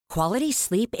Quality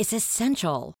sleep is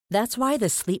essential. That's why the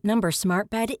Sleep Number Smart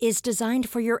Bed is designed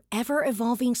for your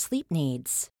ever-evolving sleep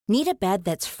needs. Need a bed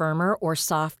that's firmer or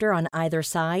softer on either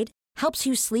side? Helps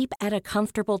you sleep at a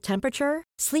comfortable temperature?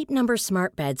 Sleep Number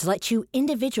Smart Beds let you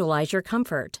individualize your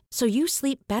comfort, so you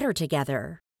sleep better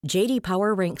together. J.D.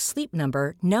 Power ranks Sleep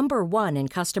Number number 1 in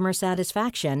customer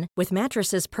satisfaction with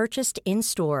mattresses purchased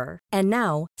in-store. And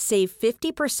now, save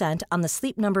 50% on the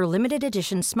Sleep Number Limited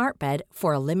Edition Smart Bed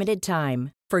for a limited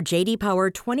time. For J.D. Power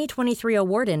 2023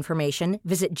 award information,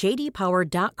 visit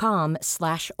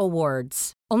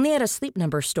jdpower.com/awards. Only at a Sleep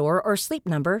Number store or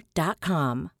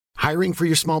sleepnumber.com. Hiring for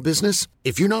your small business?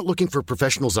 If you're not looking for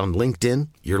professionals on LinkedIn,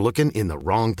 you're looking in the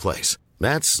wrong place.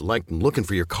 That's like looking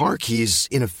for your car keys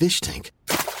in a fish tank.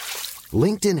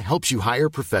 LinkedIn helps you hire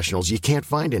professionals you can't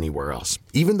find anywhere else,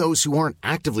 even those who aren't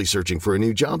actively searching for a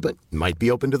new job but might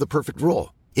be open to the perfect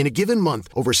role. In a given month,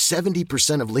 over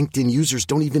 70% of LinkedIn users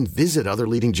don't even visit other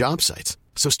leading job sites.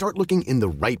 So start looking in the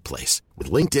right place.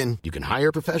 With LinkedIn, you can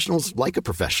hire professionals like a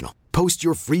professional. Post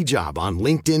your free job on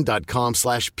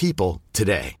linkedin.com/people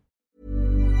today.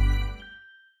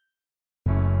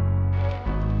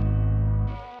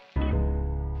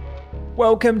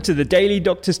 Welcome to the Daily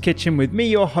Doctor's Kitchen with me,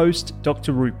 your host,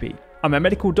 Dr. Rupi. I'm a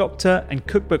medical doctor and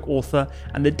cookbook author,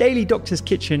 and the Daily Doctor's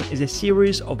Kitchen is a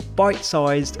series of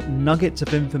bite-sized nuggets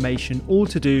of information all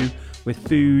to do with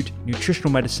food,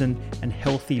 nutritional medicine, and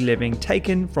healthy living,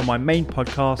 taken from my main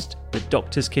podcast, the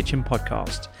Doctor's Kitchen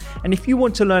Podcast. And if you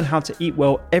want to learn how to eat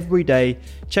well every day,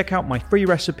 check out my free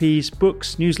recipes,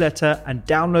 books, newsletter, and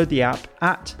download the app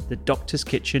at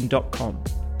thedoctorskitchen.com.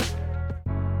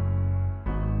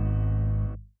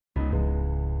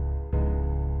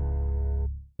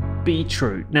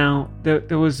 Beetroot. Now,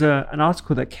 there was an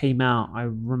article that came out, I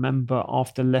remember,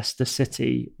 after Leicester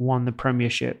City won the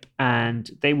Premiership, and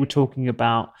they were talking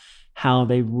about how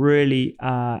they really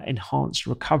enhanced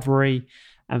recovery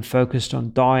and focused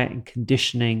on diet and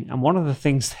conditioning. And one of the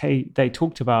things they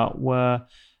talked about were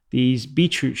these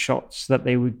beetroot shots that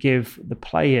they would give the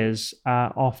players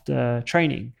after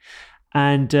training.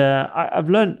 And I've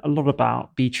learned a lot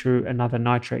about beetroot and other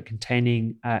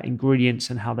nitrate-containing ingredients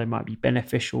and how they might be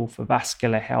beneficial for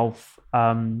vascular health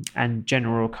and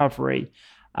general recovery.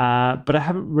 But I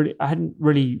hadn't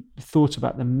really thought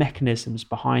about the mechanisms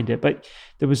behind it. But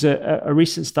there was a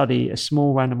recent study, a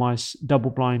small randomized,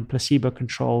 double-blind,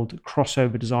 placebo-controlled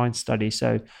crossover design study.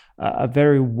 So a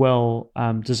very well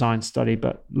designed study,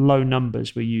 but low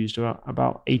numbers were used,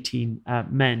 about 18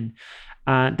 men.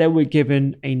 They were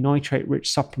given a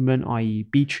nitrate-rich supplement, i.e.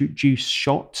 beetroot juice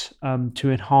shot, to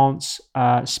enhance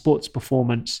sports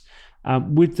performance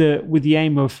with the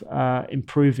aim of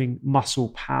improving muscle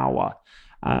power.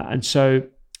 And so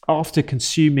after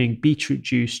consuming beetroot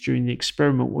juice during the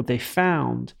experiment, what they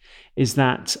found is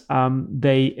that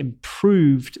they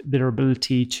improved their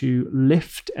ability to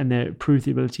lift and they improved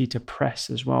the ability to press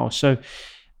as well. So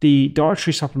the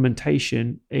dietary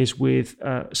supplementation is with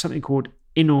something called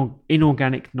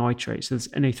inorganic nitrate, so that's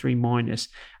NO3 minus,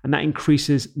 and that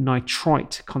increases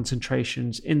nitrite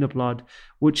concentrations in the blood,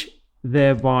 which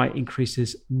thereby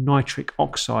increases nitric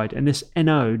oxide. And this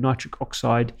nitric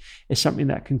oxide, is something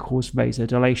that can cause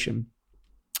vasodilation.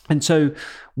 And so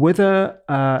whether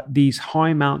these high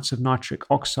amounts of nitric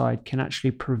oxide can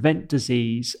actually prevent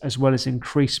disease as well as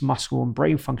increase muscle and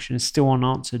brain function is still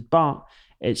unanswered, but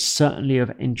it's certainly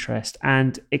of interest,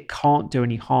 and it can't do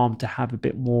any harm to have a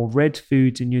bit more red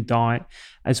foods in your diet,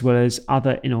 as well as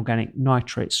other inorganic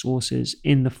nitrate sources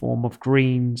in the form of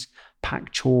greens,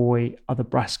 pak choy, other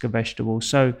brassica vegetables.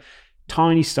 So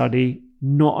tiny study,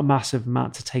 not a massive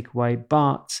amount to take away,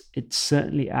 but it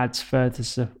certainly adds further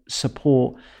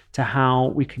support to how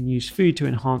we can use food to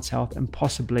enhance health and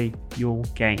possibly your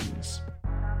gains.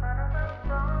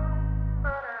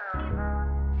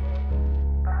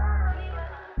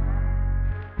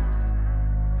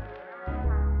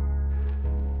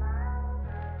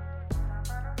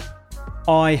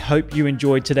 I hope you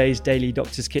enjoyed today's Daily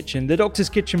Doctor's Kitchen. The Doctor's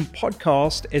Kitchen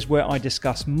podcast is where I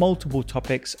discuss multiple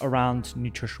topics around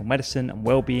nutritional medicine and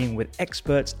well-being with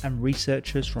experts and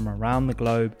researchers from around the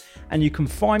globe. And you can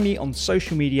find me on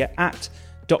social media at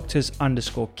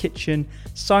doctors_kitchen.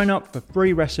 Sign up for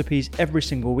free recipes every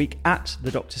single week at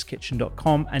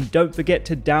thedoctorskitchen.com. And don't forget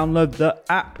to download the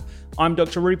app. I'm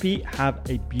Dr. Rupi. Have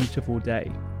a beautiful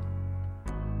day.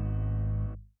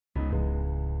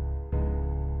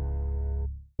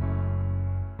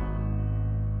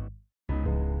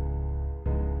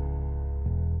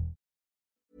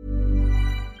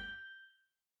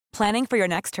 Planning for your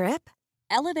next trip?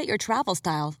 Elevate your travel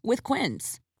style with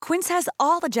Quince. Quince has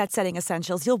all the jet-setting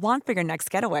essentials you'll want for your next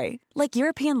getaway, like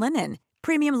European linen,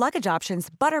 premium luggage options,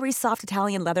 buttery soft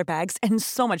Italian leather bags, and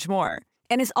so much more.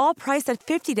 And is all priced at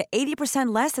 50 to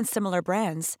 80% less than similar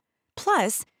brands.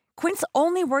 Plus, Quince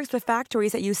only works with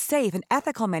factories that use safe and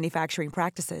ethical manufacturing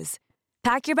practices.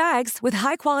 Pack your bags with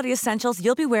high-quality essentials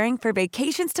you'll be wearing for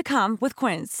vacations to come with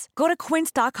Quince. Go to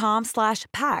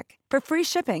quince.com/pack for free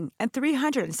shipping and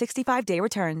 365-day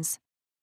returns.